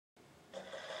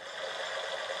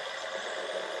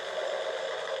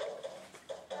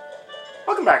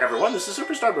Welcome back, everyone. This is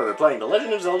Superstar Brother playing The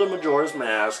Legend of Zelda Majora's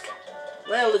Mask.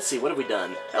 Well, let's see. What have we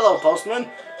done? Hello, Postman.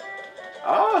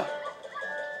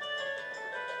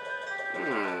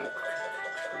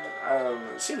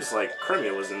 It seems like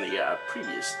Crimea was in the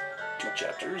previous 2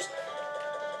 chapters.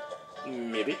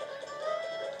 Maybe.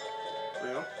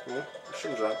 Well,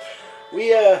 sure not.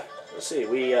 Let's see.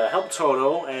 We helped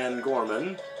Toto and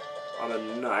Gorman on a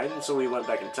night, and so we went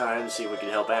back in time to see if we could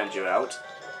help Anju out.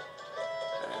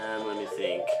 And let me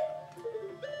think.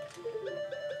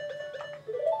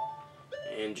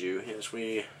 Anju, yes,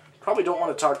 we probably don't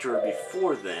want to talk to her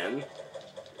before then.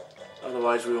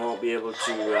 Otherwise, we won't be able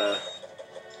to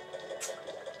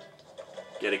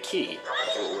get a key.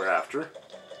 That's what we're after.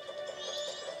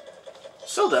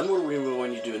 So then, what are we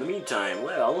going to do in the meantime?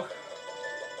 Well,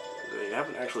 we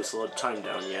haven't actually slowed time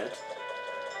down yet.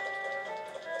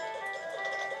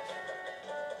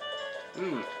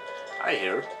 I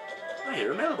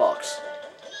hear a mailbox.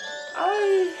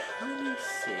 Let me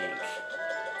think.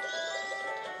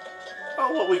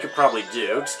 Oh, what we could probably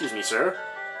do. Excuse me, sir.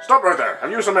 Stop right there.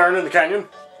 Have you some errand in the canyon?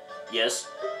 Yes.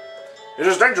 It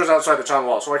is dangerous outside the town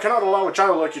wall, so I cannot allow a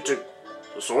child like you to...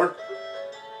 The sword?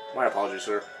 My apologies,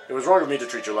 sir. It was wrong of me to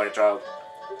treat you like a child.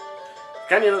 The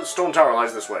canyon at the stone tower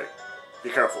lies this way. Be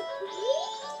careful.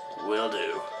 Will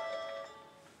do.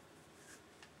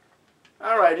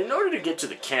 Alright, in order to get to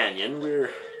the canyon,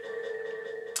 we're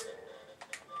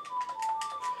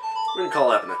gonna call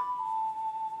Epona.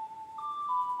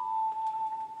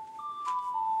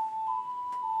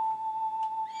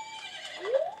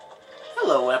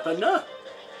 Hello, Epona.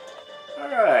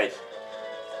 Alright.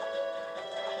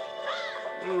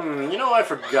 You know, I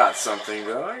forgot something,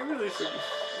 though. I really forgot.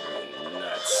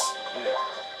 Nuts. Yeah.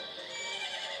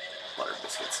 Butter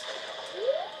biscuits.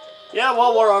 Yeah,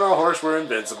 while we're on our horse, we're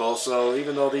invincible, so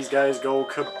even though these guys go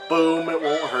kaboom, it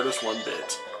won't hurt us one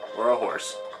bit. We're a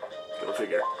horse. Go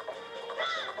figure.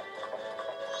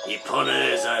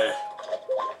 Epona is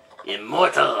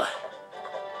immortal.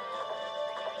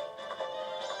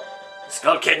 The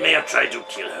Skull Kid may have tried to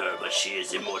kill her, but she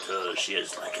is immortal. She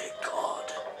is like a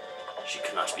god. She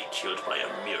cannot be killed by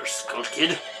a mere Skull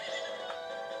Kid.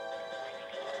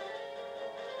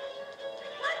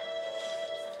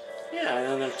 Yeah,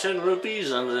 and they're 10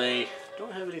 rupees, and they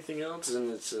don't have anything else,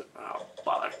 and it's a... Oh,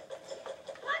 bother.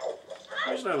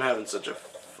 The reason I'm having such a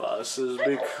fuss is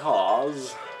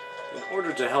because, in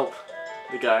order to help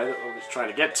the guy that I was trying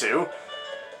to get to,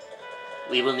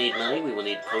 we will need money, we will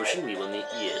need potion, we will need...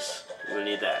 Yes, we will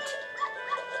need that.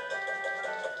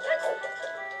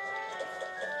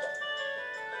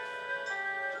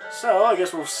 So, I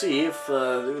guess we'll see if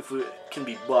it can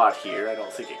be bought here. I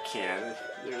don't think it can.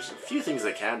 There's a few things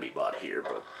that can be bought here,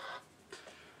 but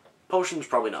potion's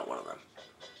probably not one of them.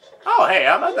 Oh, hey,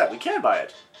 how about that? We can buy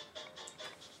it.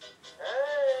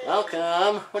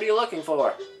 Welcome. What are you looking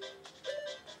for?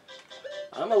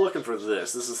 I'm looking for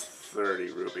this. This is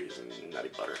 30 rupees and nutty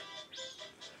butter.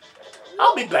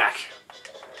 I'll be back.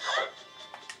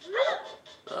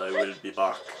 I will be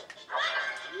back.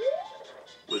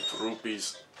 With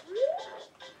rupees.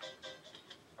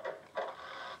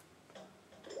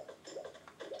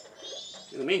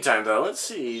 In the meantime, though, let's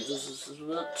see. This is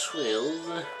about 12.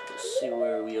 Let's see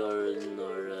where we are in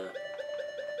our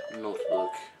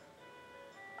notebook.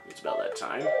 It's about that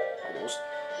time, almost.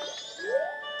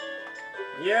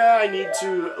 Yeah, I need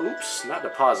to... Oops, not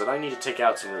deposit. I need to take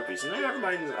out some rupees. No, never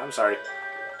mind. I'm sorry.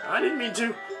 I didn't mean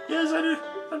to. Yes, I did.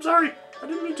 I'm sorry. I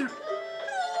didn't mean to.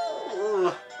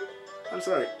 Ugh. I'm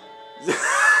sorry.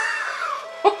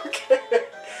 Okay.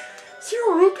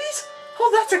 0 rupees?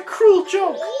 Oh, that's a cruel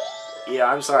joke. Yeah,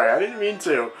 I'm sorry. I didn't mean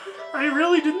to. I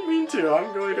really didn't mean to.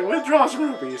 I'm going to withdraw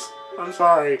some rupees. I'm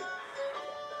sorry.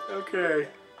 Okay.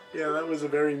 Yeah, that was a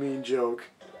very mean joke.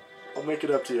 I'll make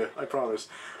it up to you. I promise.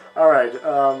 Alright,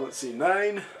 let's see.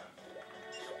 9.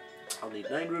 I'll need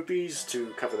 9 rupees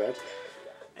to cover that.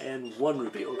 And 1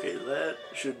 rupee. Okay, that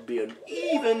should be an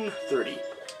even 30.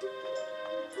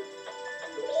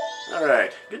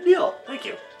 Alright, good deal. Thank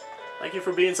you. Thank you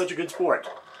for being such a good sport.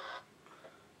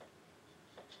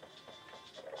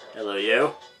 Hello,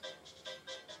 you.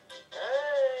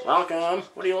 Welcome.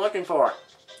 What are you looking for?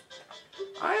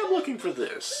 I am looking for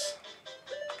this.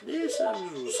 This is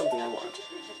something I want.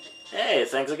 Hey,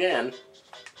 thanks again.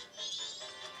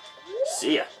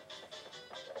 See ya.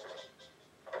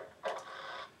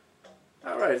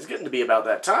 Alright, it's getting to be about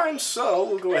that time, so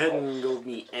we'll go ahead and go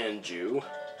meet Anju.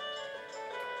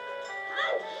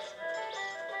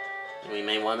 We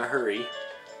may want to hurry.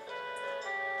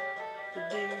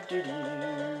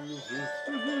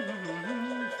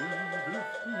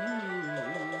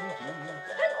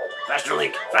 Faster,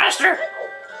 Link! Faster!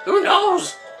 Who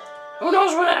knows? Who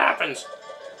knows when it happens?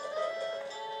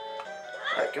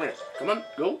 Alright, come here. Come on,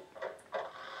 go.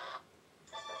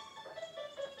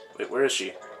 Wait, where is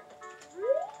she?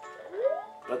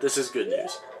 But this is good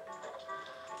news.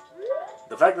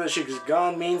 The fact that she's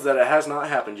gone means that it has not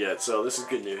happened yet, so this is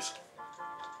good news.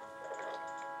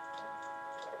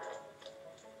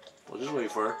 We'll just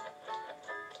wait for her.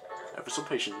 Ever so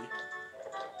patiently.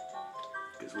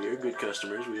 Because we are good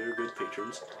customers, we are good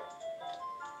patrons.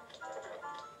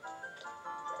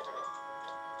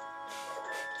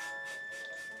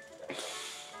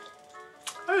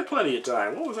 I had plenty of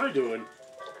time. What was I doing?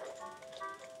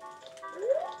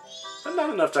 And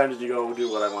not enough time to go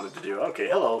do what I wanted to do. Okay,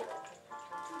 hello.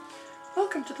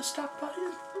 Welcome to the Stockpot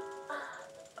Inn.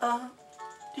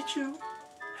 Did you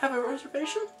have a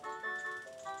reservation?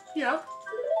 Yeah.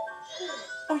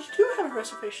 Oh, you do have a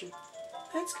reservation.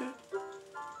 That's good.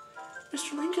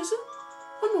 Mr. Link, is it?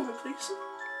 One moment, please.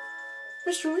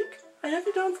 Mr. Link, I have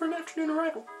you down for an afternoon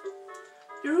arrival.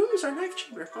 Your room is our knife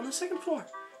chamber on the 2nd floor.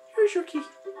 Here's your key.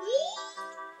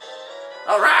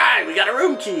 Alright, we got a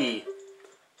room key.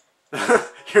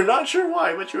 You're not sure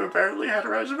why, but you apparently had a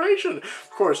reservation. Of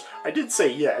course, I did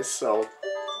say yes, so...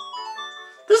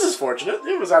 This is fortunate.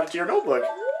 It was added to your notebook.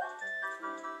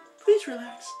 Please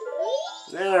relax.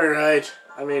 Alright.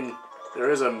 I mean, there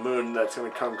is a moon that's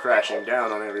going to come crashing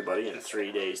down on everybody in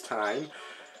 3 days' time.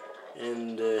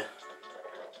 And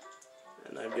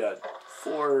I've got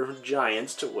 4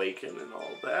 giants to waken and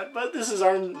all that. But this is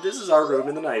our room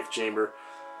in the knife chamber.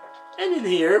 And in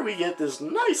here, we get this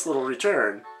nice little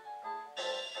return.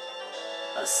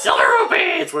 A silver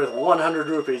rupee! It's worth 100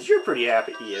 rupees. You're pretty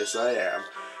happy. Yes, I am.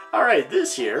 Alright,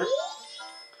 this here.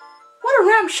 What a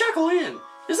ramshackle inn!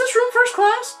 Is this room first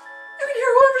class? You can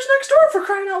hear whoever's next door for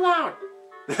crying out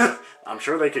loud. I'm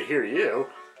sure they could hear you.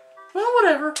 Well,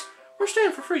 whatever. We're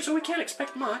staying for free, so we can't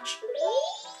expect much.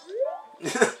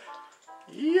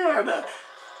 Yeah,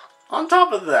 on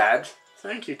top of that,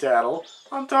 thank you, Tattle.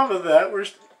 On top of that,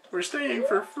 we're staying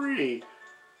for free.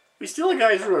 We steal a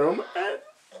guy's room,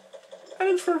 and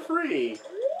it's for free.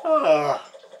 Oh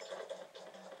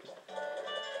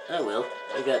well,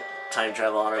 we got time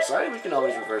travel on our side. We can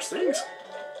always reverse things.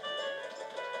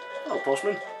 Oh,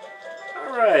 postman.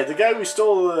 Alright, the guy we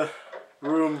stole the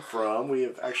room from, we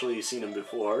have actually seen him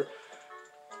before.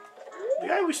 The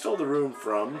guy we stole the room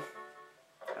from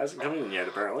hasn't come in yet,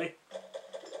 apparently.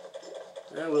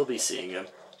 We'll be seeing him.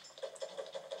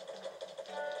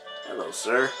 Hello,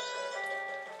 sir.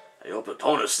 I hope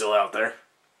Ipona's still out there.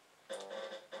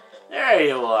 There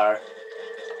you are.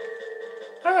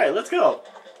 Alright, let's go.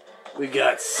 We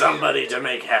got somebody to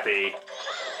make happy.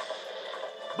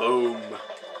 Boom.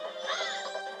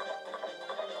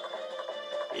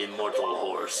 Immortal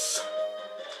horse.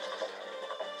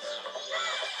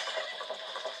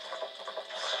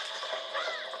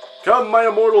 Come, my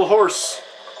immortal horse.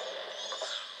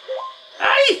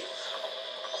 Hey!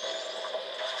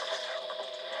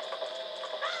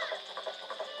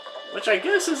 Which I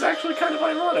guess is actually kind of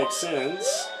ironic,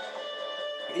 since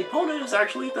Epona is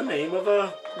actually the name of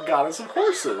a goddess of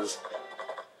horses.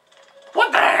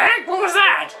 What the heck? What was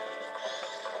that?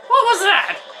 What was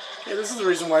that? Okay, this is the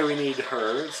reason why we need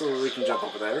her, so that we can jump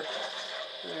over there.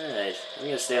 Alright, I'm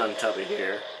gonna stay on top of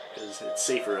here, because it's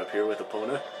safer up here with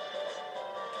Epona.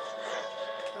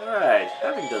 Alright,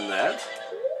 having done that,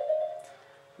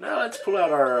 now let's pull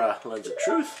out our lens of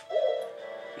truth.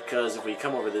 Because if we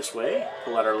come over this way,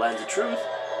 pull out our lens of truth,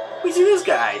 we see this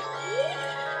guy.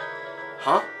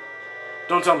 Huh?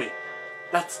 Don't tell me.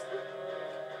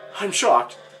 I'm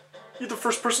shocked. You're the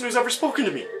first person who's ever spoken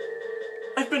to me.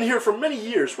 I've been here for many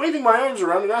years, waving my arms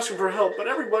around and asking for help, but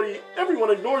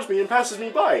everyone ignores me and passes me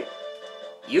by.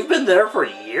 You've been there for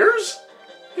years?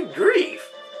 Good grief.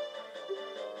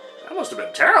 That must have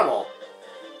been terrible.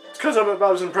 It's because I'm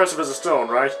about as impressive as a stone,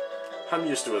 right? I'm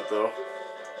used to it, though.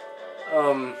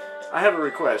 I have a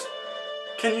request.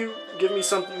 Can you give me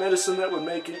some medicine that would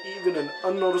make even an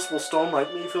unnoticeable stone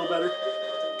like me feel better?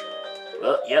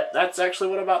 Well, yep, that's actually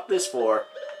what I bought this for.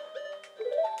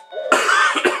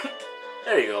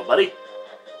 There you go, buddy.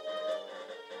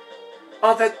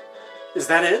 Oh, is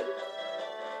that it?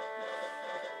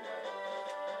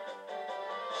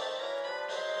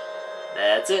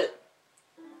 That's it.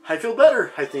 I feel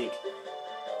better, I think.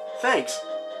 Thanks.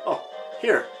 Oh,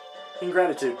 here. In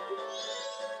gratitude.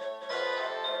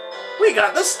 We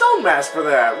got the stone mask for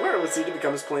that! Where it would seem to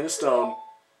become as plain as stone.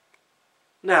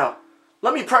 Now,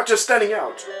 let me practice standing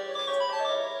out.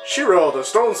 Shiro, the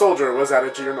stone soldier, was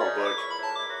added to your notebook.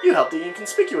 You helped the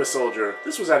inconspicuous soldier.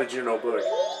 This was added to your notebook.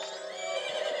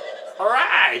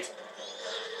 Alright!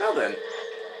 Now then.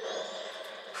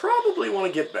 probably want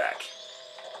to get back.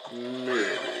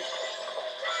 Maybe.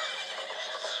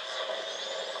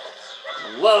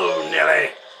 Whoa, Nelly!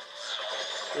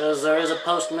 Because there is a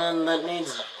postman that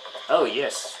needs... Oh,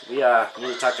 yes. We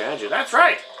need to talk to Andrew. That's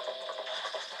right!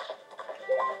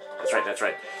 That's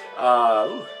right.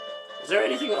 Ooh. Is there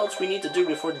anything else we need to do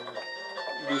before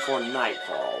night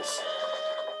falls?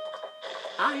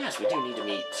 Ah, yes, we do need to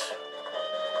meet.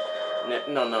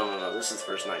 No. This is the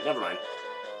first night. Never mind.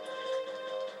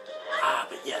 Ah,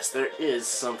 but yes, there is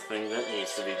something that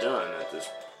needs to be done at this...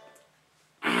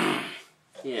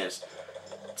 Yes.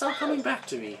 It's all coming back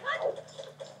to me.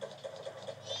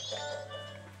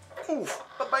 Oof,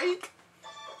 a bike!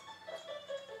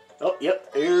 Oh, yep,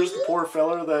 here's the poor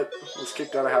fella that was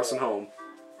kicked out of house and home.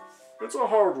 It's a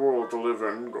hard world to live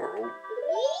in, girl.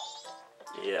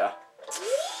 Yeah.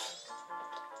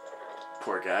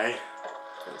 Poor guy.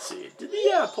 Let's see. Did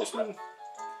the postman...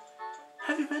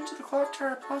 Have you been to the Clock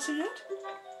Tower Plaza yet?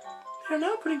 They are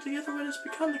now putting together what has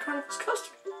become the carnival's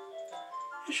custom.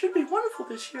 It should be wonderful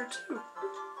this year, too.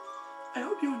 I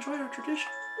hope you enjoy our tradition.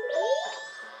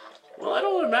 Well, I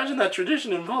don't imagine that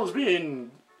tradition involves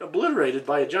being obliterated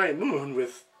by a giant moon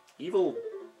with evil...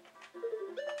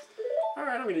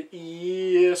 Alright, I'm gonna...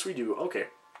 Yes, we do. Okay.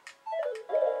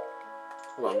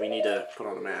 Hold on, we need to put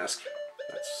on a mask.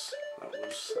 That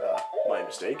was my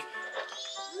mistake.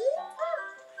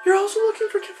 You're also looking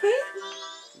for Cafe?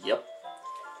 Yep.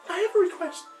 I have a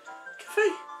request. Cafe,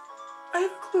 I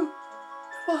have a clue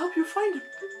that will help you find him.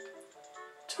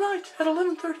 Tonight at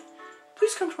 11:30,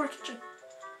 please come to our kitchen.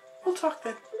 We'll talk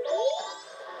then.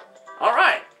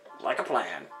 Alright, like a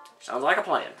plan. Sounds like a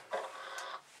plan.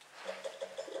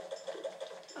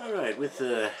 Alright, with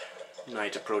the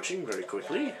night approaching very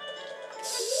quickly.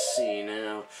 Let's see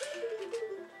now.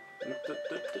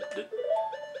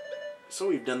 So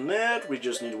we've done that. We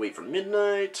just need to wait for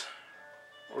midnight.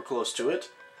 Or close to it.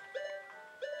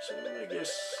 So I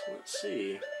guess, let's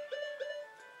see.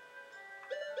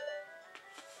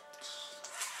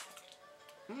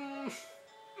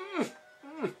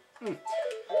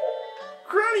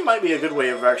 Granny might be a good way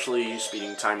of actually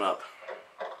speeding time up.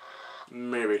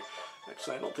 Maybe.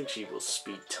 Actually, I don't think she will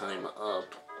speed time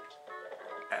up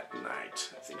at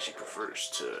night. I think she prefers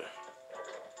to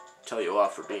tell you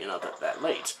off for being up at that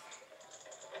late.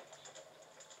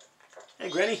 Hey,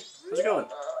 Granny. How's it going?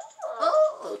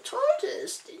 Oh,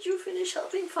 Tortoise, did you finish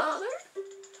helping Father?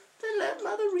 Then let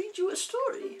Mother read you a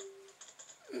story.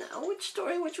 Now, which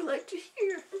story would you like to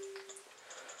hear?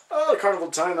 Oh, the carnival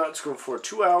time, that's going for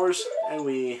 2 hours, and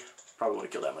we probably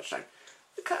won't kill that much time.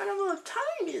 The Carnival of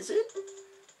Time, is it?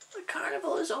 The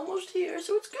carnival is almost here,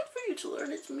 so it's good for you to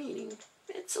learn its meaning.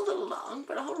 It's a little long,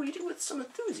 but I'll read it with some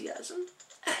enthusiasm.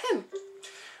 Ahem.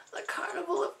 The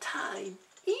Carnival of Time.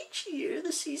 Each year,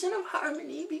 the season of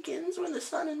harmony begins when the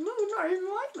sun and moon are in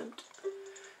alignment.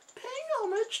 Paying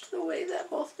homage to the way that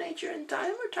both nature and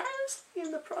time are tirelessly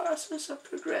in the process of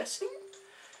progressing,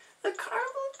 the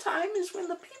Carnival of Time is when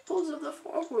the peoples of the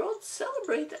four worlds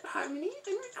celebrate that harmony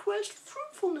and request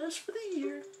fruitfulness for the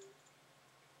year.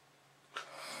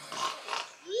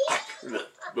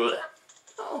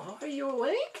 Oh, are you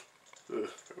awake?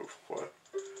 What?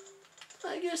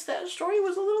 I guess that story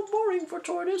was a little boring for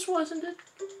Tortoise, wasn't it?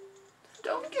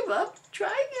 Don't give up.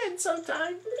 Try again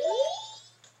sometime.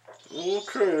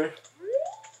 Okay.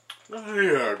 Oh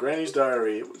yeah, Granny's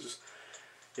diary.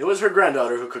 It was her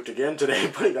granddaughter who cooked again today.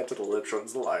 Putting that to the lip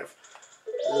shortens the life.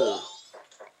 Ugh.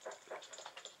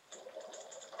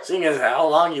 Seeing as how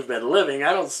long you've been living,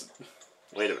 I don't...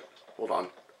 Wait a minute. Hold on.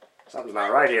 Something's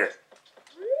not right here.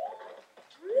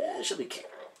 Yeah, it should be...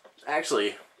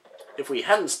 Actually, if we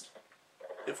hadn't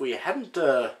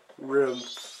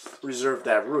reserved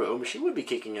that room, she would be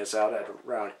kicking us out at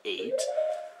around 8.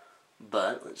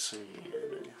 But, let's see...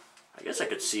 I guess I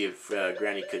could see if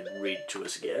Granny could read to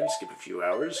us again, skip a few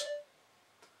hours.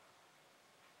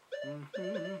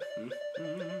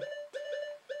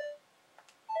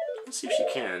 Let's see if she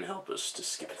can help us to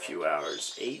skip a few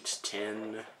hours. 8,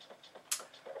 10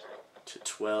 to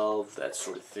 12, that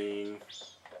sort of thing.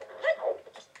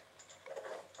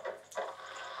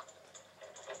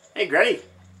 Hey, Granny,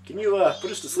 can you put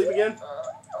us to sleep again?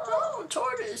 Oh,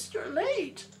 Tortoise, you're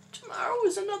late. Tomorrow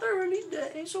is another early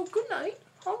day, so good night.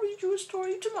 I'll read you a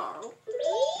story tomorrow.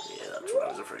 Yeah, that's what I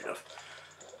was afraid of.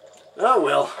 Oh,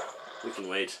 well, we can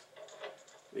wait.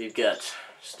 We've got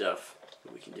stuff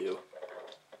that we can do.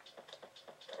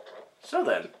 So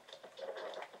then,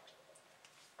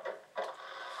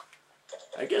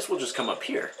 I guess we'll just come up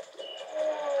here.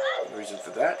 No reason for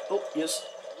that. Oh, yes.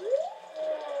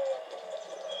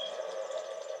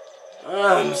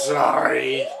 I'm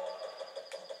sorry.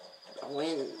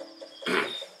 When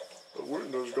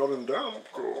wind has gotten damp,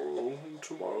 girl.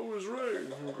 Tomorrow is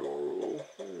rain, girl.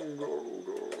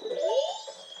 Girl.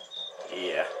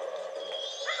 Yeah.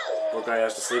 Poor guy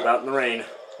has to sleep out in the rain,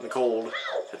 in the cold,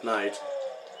 at night.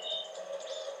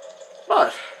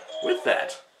 But, with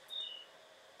that,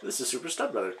 this is Super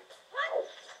Stud Brother.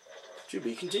 To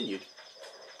be continued.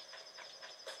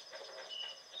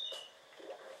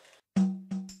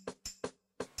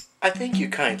 I thank you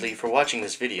kindly for watching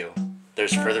this video.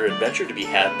 There's further adventure to be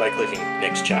had by clicking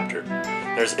Next Chapter.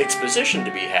 There's exposition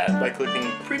to be had by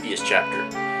clicking Previous Chapter.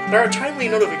 There are timely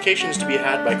notifications to be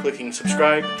had by clicking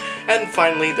Subscribe. And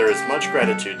finally, there is much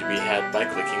gratitude to be had by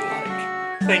clicking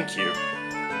Like. Thank you.